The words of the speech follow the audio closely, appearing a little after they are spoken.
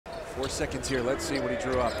4 seconds here. Let's see what he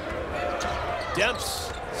drew up.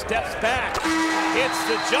 Demps steps back. Hits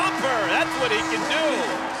the jumper. That's what he can do.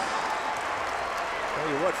 Tell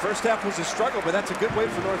you what, first half was a struggle, but that's a good way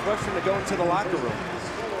for Northwestern to go into the locker room.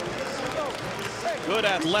 Good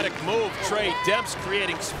athletic move. Tre Demps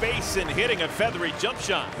creating space and hitting a feathery jump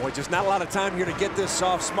shot. Boy, just not a lot of time here to get this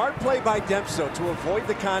off. Smart play by Demps, though, to avoid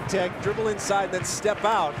the contact, dribble inside, and then step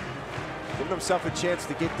out. Giving himself a chance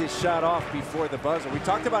to get this shot off before the buzzer. We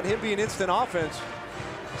talked about him being instant offense.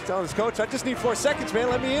 He's telling his coach, I just need 4 seconds, man,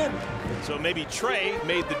 let me in. So maybe Tre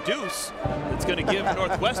made the deuce. It's going to give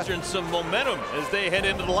Northwestern some momentum as they head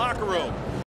into the locker room.